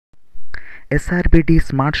SRVD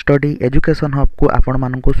smart study education hub को आपण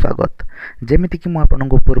मानकु स्वागत। जेमिति कि मु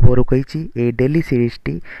आपनकु पूर्वरु कहिछि ए डेली सीरीज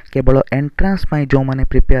टी केवल एंट्रांस पई जो माने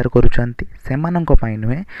प्रिपेयर करूछंती सेमानंक पई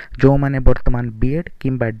नुहे, जो माने वर्तमान बीएड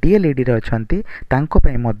किंबा डीएलईडी रे अछंती तांको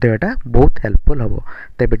पई मध्ये एटा बहुत हेल्पफुल हबो।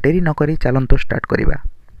 तेबे देरी न करी चलंतो स्टार्ट करिबा।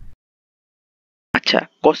 अच्छा,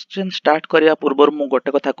 क्वेश्चन स्टार्ट करिया पूर्व मु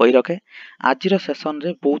गोटे कथा कहि रखे, आज सेसन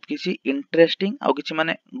रे बहुत किसी इंटरेस्टिंग आ किसी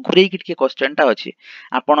माने घुरे की टिके क्वेश्चन टा अछि।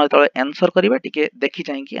 आपण तळे आंसर करिवे टिके देखि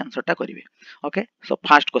जाई कि आंसर टा करिवे। ओके, सो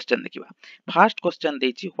फर्स्ट क्वेश्चन देखिबा। फर्स्ट क्वेश्चन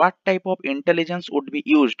देछि, what type of intelligence would be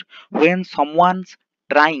used when someone's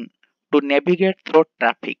trying to navigate through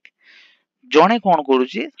traffic. जणे कोन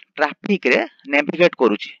करूछि ट्रैफिक रे नेविगेट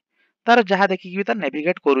करूछि, तार जहा देखि कि तार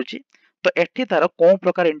नेविगेट करूछि, तो एठी तार कोन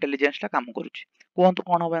प्रकार इंटेलिजेंस टा काम करूछि, कोन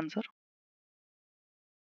कौन हम आंसर।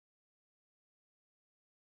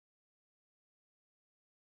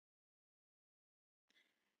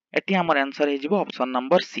 एटी हमर आंसर हे जिवो option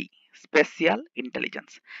number C, special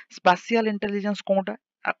intelligence. Special intelligence कोनटा,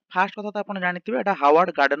 fast कथा तो आपण जानिथिबे, एटा हावर्ड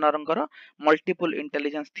गार्डनरंकर मल्टीपल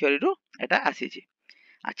इंटेलिजेंस थ्योरी रो एटा आसीछि।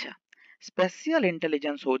 अच्छा, स्पेशल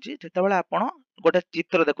इंटेलिजेंस होची जेतेबेले आपण गोटे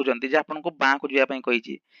चित्र देखुचंती जे आपन को बां को जिया पई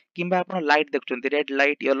कहिछि, किंबा आपण light देखुचंती, red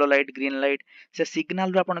light, yellow light, green light, से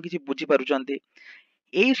सिग्नल रो आपण किछि बुझी पारुचंती,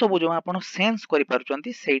 एई सब जो आपण सेंस करि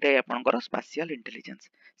पारुचंती सेइटा आपनकर स्पेशल इंटेलिजेंस।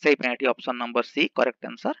 सेइ पे eighty option number C correct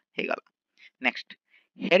answer हे गला। Next,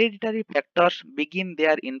 hereditary factors begin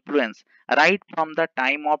their influence right from the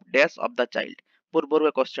time of death of the child. पूर्वरु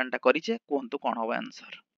A question टा करिचे, कोनतु कोन होबा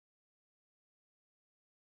आंसर।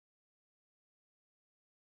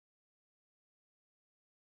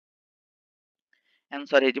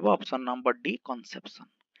 आंसर हे जिवो option number D, conception.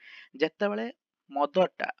 जेतेबेले mother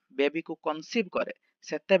टा baby को conceive करे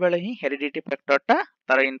सेतेबेले ही heredity factor टा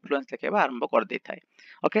तार influence देखेबा आरंभ कर देथाय।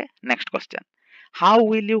 Okay, next question, how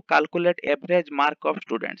will you calculate average mark of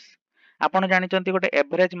students. आपण जानि चंती गोटे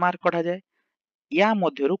एवरेज मार्क कढा जाय, या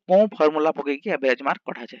मध्यरु कोन फार्मूला पके कि एवरेज मार्क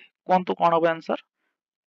कढा जाय, कोन तो कोन होबा आंसर।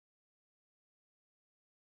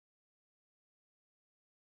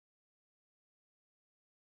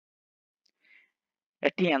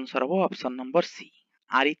 एटी आंसर हो option number C,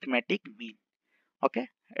 arithmetic mean. Okay,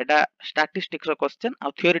 एटा स्टैटिस्टिक्स रो क्वेश्चन आ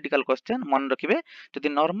थ्योरेटिकल क्वेश्चन मन रखिबे, जदि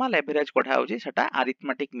नॉर्मल एवरेज कढा होची सेटा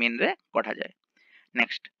अरिथमेटिक मीन रे कढा जाय।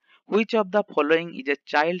 Next, which of the following is a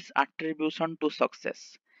child's attribution to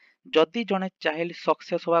success. जदि जने चाइल्ड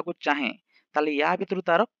सक्सेस होबा को चाहे ताले या भितरु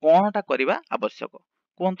तार कोनटा करिबा आवश्यक,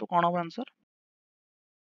 कोन तो कोन हो आंसर।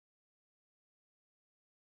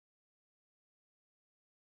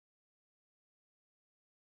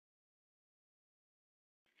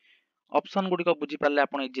 ऑप्शन गुडी को बुझी पाले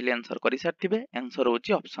आपण इजीली आंसर करि सारथिबे। आंसर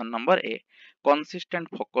होची option number A, consistent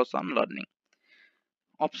focus on learning.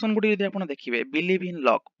 Option गुडी यदि आपण देखिबे, बिलीव इन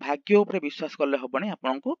लक, भाग्य ऊपर विश्वास करले हबनी,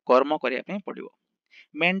 आपनको कर्म करिया पय पडिबो।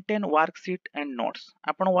 मेंटेन वर्कशीट एंड नोट्स,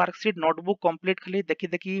 आपण वर्कशीट नोटबुक कंप्लीट खाली देखि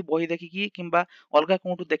देखि बही देखि कि किंबा अलगा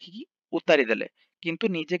कोंटू देखि कि उतारी देले, किंतु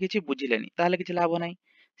निजे किछि बुझिलेनी ताहले किछि लाभ नै।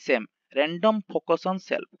 Same, random focus on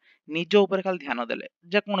self, निज ऊपर खाली ध्यान देले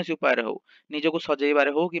जे कोनोसी उपाय रे हो, निजको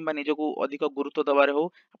सजेइबारे हो किंबा निजको अधिक गुरुत्व दबारे हो,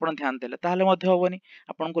 आपण ध्यान देले ताहले मध्ये होबनी,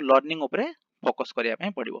 आपनको लर्निंग ऊपर फोकस करिया पय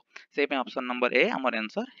पडिबो। सेइ पे ऑप्शन नंबर ए हमर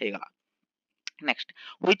आंसर हे गला। Next,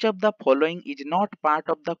 which of the following is not part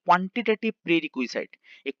of the quantitative prerequisite।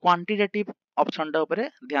 A quantitative option टा ऊपर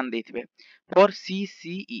ध्यान देथिबे for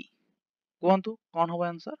CCE, कोनतु कोन होबा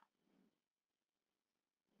आंसर।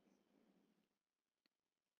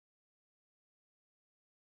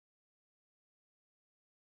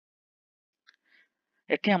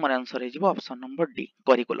 एठी हमर आंसर हे जिवो option number D,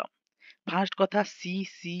 curriculum. First कथा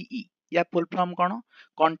CCE या full form cone,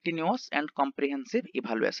 continuous and comprehensive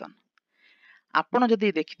evaluation. आपण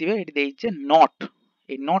जदि देखिथिबे एठी देइचे नॉट,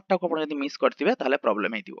 ए नॉट टा को आपण जदि मिस करथिबे ताले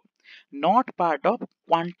problem हेतिबो। Not part of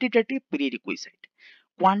quantitative prerequisite.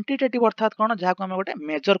 Quantitative अर्थात कोन, जहा को हम गोटे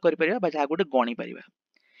मेजर करि परिबा बा जहा गोटे गणि परिबा।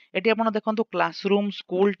 एठी आपण देखंतु क्लासरूम,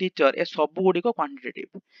 स्कूल टीचर, ए सब गुडी को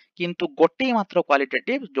क्वांटिटेटिव, किंतु गोटे मात्र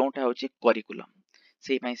क्वालिटेटिव जोंटा होची करिकुलम।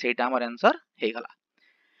 सेइ पई सेटा हमर आंसर हे गला।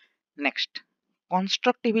 Next,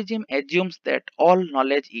 constructivism assumes that all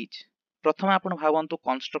knowledge is. प्रथम आपण भाबंतु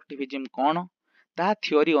कंस्ट्रक्टिविज्म कोन, ता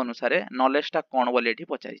थ्योरी अनुसार नॉलेज टा कोन बोली एठी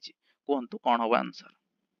पचारिछि, कोनतु कोन होबा आंसर।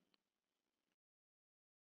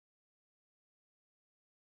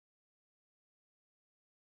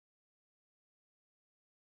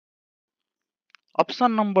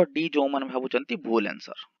 ऑप्शन नंबर डी जो मन भाबुचंती भूल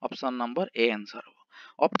answer, option number A answer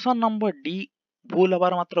हो। ऑप्शन नंबर डी भूल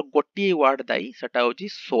हबार मात्र गोटिए वर्ड दाई, सेटा होची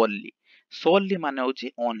सोलली। सोलली माने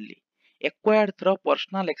होची only. Acquired through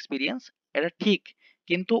personal experience, एटा ठीक,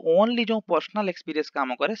 किंतु ओनली जो पर्सनल एक्सपीरियंस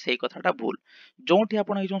काम करे सही कथाटा भूल जोठी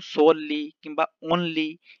आपण ए जो सोली किंबा ओनली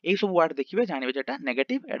ए सब वर्ड देखिबे जानिबे जेटा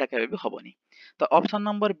नेगेटिव एटा केबे भी हबनी। तो ऑप्शन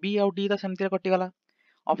नंबर बी आउ डी तो सेमति कटि गला।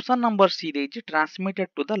 ऑप्शन नंबर सी देछि transmitted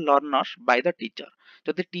to the learners by the teacher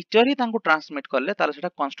जदि टीचर ही तांको ट्रांसमिट करले ताले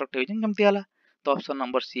सेटा कंस्ट्रक्टिविज्म केमति हला। तो ऑप्शन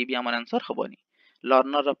नंबर सी भी हमर आंसर हबनी।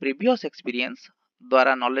 लर्नर रो प्रीवियस एक्सपीरियंस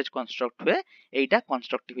द्वारा नॉलेज कंस्ट्रक्ट हुए एटा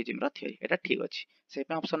कंस्ट्रक्टिविज्म रो थ्योरी एटा ठीक अछि से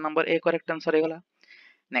पे option number A correct answer हे गला।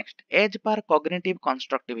 Next as per cognitive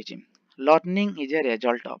constructivism learning is a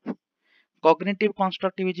result of cognitive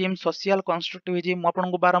constructivism social constructivism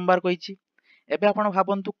आपन को बारंबार कहिछि। एबे आपण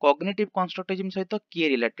भाबंतु कॉग्निटिव कंस्ट्रक्टिविज्म सहित किए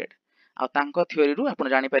रिलेटेड आ तांको थ्योरी रु आपण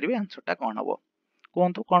जानि परिबे आंसर ता कोन हबो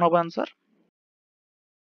कोंतु कोन हबो आंसर।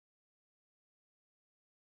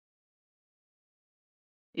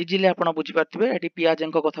 इजिली आपण बुझी पारथिबे एटी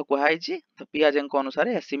पियाजेंको कथा कुहा आइछि। तो पियाजेंको अनुसार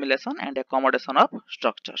assimilation and accommodation of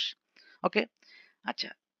structures okay. अच्छा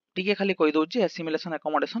टिके खाली कहि दउछि एसिमिलेशन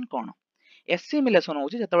एकोमोडेशन कोन। एसिमिलेशन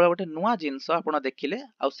होछि जतबे गोटे नुवा जिंस आपण देखिले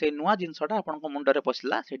आ से नुवा जिंसटा आपनको मुंडरे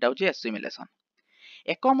पसिला सेटा होछि एसिमिलेशन।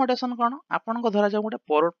 एकोमोडेशन कोन आपनको धरा जा गोटे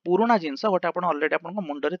पुराना जिंस गोटे आपण ऑलरेडी आपनको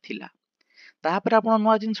मुंडरे थिला तापर आपण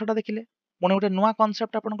नुवा जिंसटा देखिले पुणी गोटे नुवा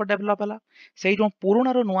कांसेप्ट आपनको डेवलप हला सेई जो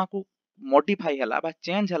पुराना रो नुवा को मॉडिफाई हला बा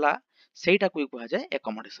चेंज हला सेटा को कुहा जाय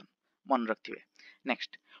एकोमोडेशन मन रखथिबे।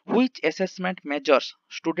 Next which assessment measures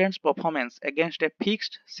students performance against a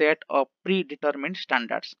fixed set of pre determined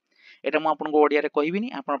standards एटा म आपनको ओडिया रे कहिबिनी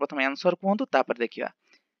आपण प्रथम आंसर कहंतु तापर देखिबा।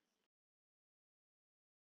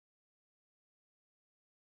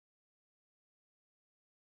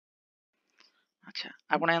 अच्छा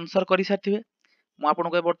आपण आंसर करि साथिबे म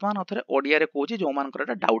आपनको वर्तमान अथरे ओडिया रे कहूची जो मानकर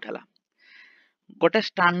एटा डाउट हला गोटे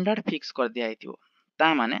स्टैंडर्ड फिक्स कर दिया आइथिबो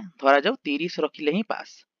ता माने धरा जाऊ 30 रखिले ही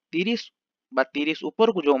पास 30 बा 30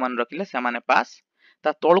 ऊपर को जो मान रखिले से माने पास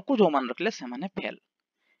ता तळ को जो मान रखिले से माने फेल।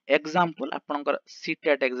 एग्जांपल आपनकर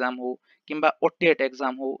सीटेट एग्जाम हो किंबा ओटेट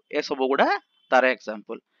एग्जाम हो ए सब गुडा तार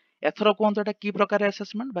एग्जांपल एथरो कोन एटा की प्रकार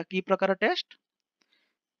असेसमेंट बा की प्रकार टेस्ट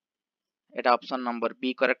एटा option number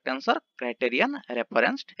B correct answer criterion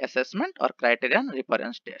referenced assessment और क्राइटेरियन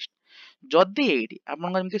रेफरेंस टेस्ट। जदि एडी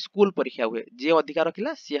आपन जेमति स्कूल परीक्षा हुए जे अधिकार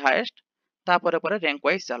रखिला सी हाईएस्ट तापर पर रैंक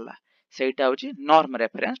वाइज चलला सेटा होची नॉर्म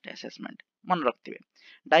रेफरेंस्ड असेसमेंट मन रखथिबे।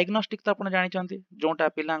 डायग्नोस्टिक तो आपन जानि चंती जोटा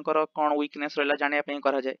पिलांकर कोन वीकनेस रहला जानिया पई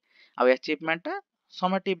करा जाय आ अचीवमेंट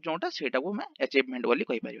समेटिव जोटा सेटा को मैं अचीवमेंट बोली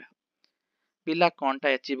कहि परिबा पिला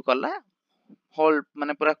कोनटा अचीव करला होल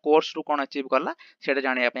माने पूरा कोर्स रु कोन अचीव करला सेटा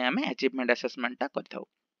जानिया पई हमें अचीवमेंट असेसमेंट ता करथाउ।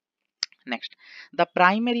 Next the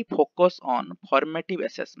primary focus on formative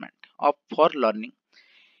assessment of for learning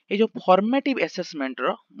ए जो फॉर्मेटिव असेसमेंट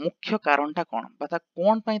रो मुख्य कारणटा कोन बता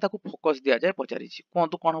कोन पई ताको फोकस दिया जाय पचारि छि कोन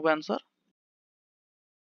तो कोन हो आंसर।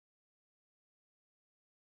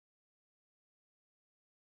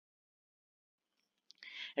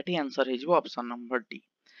 एटी आंसर हे जिवो ऑप्शन नंबर डी।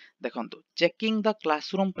 देखंतु checking the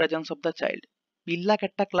classroom presence of the child पिल्ला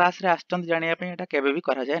केटा क्लास रे आस्तंत जानिया पई एटा केबे भी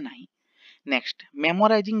करा जाय नाही। नेक्स्ट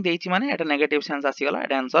मेमोराइजिंग देछि माने एटा नेगेटिव सेंस आसी गला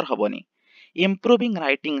एटा answer हबनी। Improving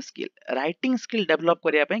writing skill develop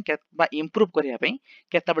करिया पई बा इम्प्रूव करिया पई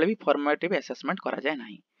केता बळे भी फॉर्मेटिव असेसमेंट करा जाय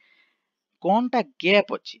नाही। कोनटा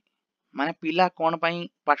गैप अछि माने पिला कोन पई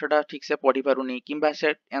पाठटा ठीक से पढी पारुनी किंबा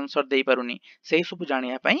से आंसर देई पारुनी सेही सब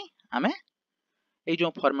जानिया पई हमें ए जो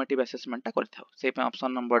फॉर्मेटिव असेसमेंट ता करथाउ से पे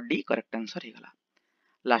option number D correct answer हे गला।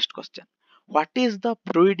 Last question what is the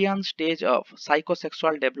फ्रूइडियन stage of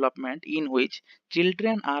psychosexual development in which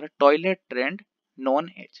children are toilet trend known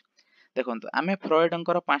as. देखंतु आमे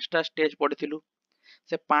फ्रॉइडंकर पांचटा स्टेज पढिथिलु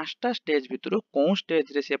से पांचटा स्टेज भितरु कोन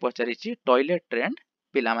स्टेज रे से पचारिछि टॉयलेट ट्रेंड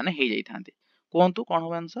पिला माने हे जाई थांती कोंतु कोन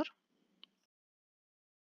हो आंसर।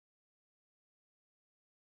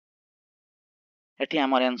 एठी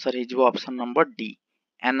हमर आंसर हे जिवो option number D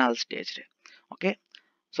anal stage रे ओके।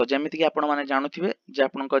 सो जेमिति कि आपण माने जानुथिबे जे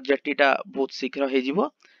आपनक जेटीटा बहुत शीघ्र हे जिवो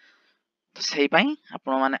तो सेही पई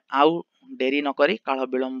आपण माने आउ डेरी न करी काल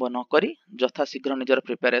विलंब न करी जथा शीघ्र निजर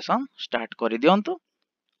प्रिपरेशन स्टार्ट करि दियंतु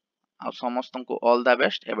आ समस्त को ऑल द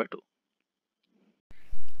बेस्ट एबेटू।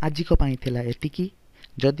 आज को पाई थिला एतिकी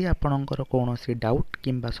जदि आपणकर कौनसी डाउट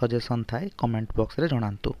किंबा सजेशन थाए कमेंट बॉक्स रे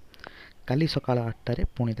जणांतु। काली सकाळ 8 रे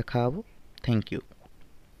पुणी देखा हबो। Thank you.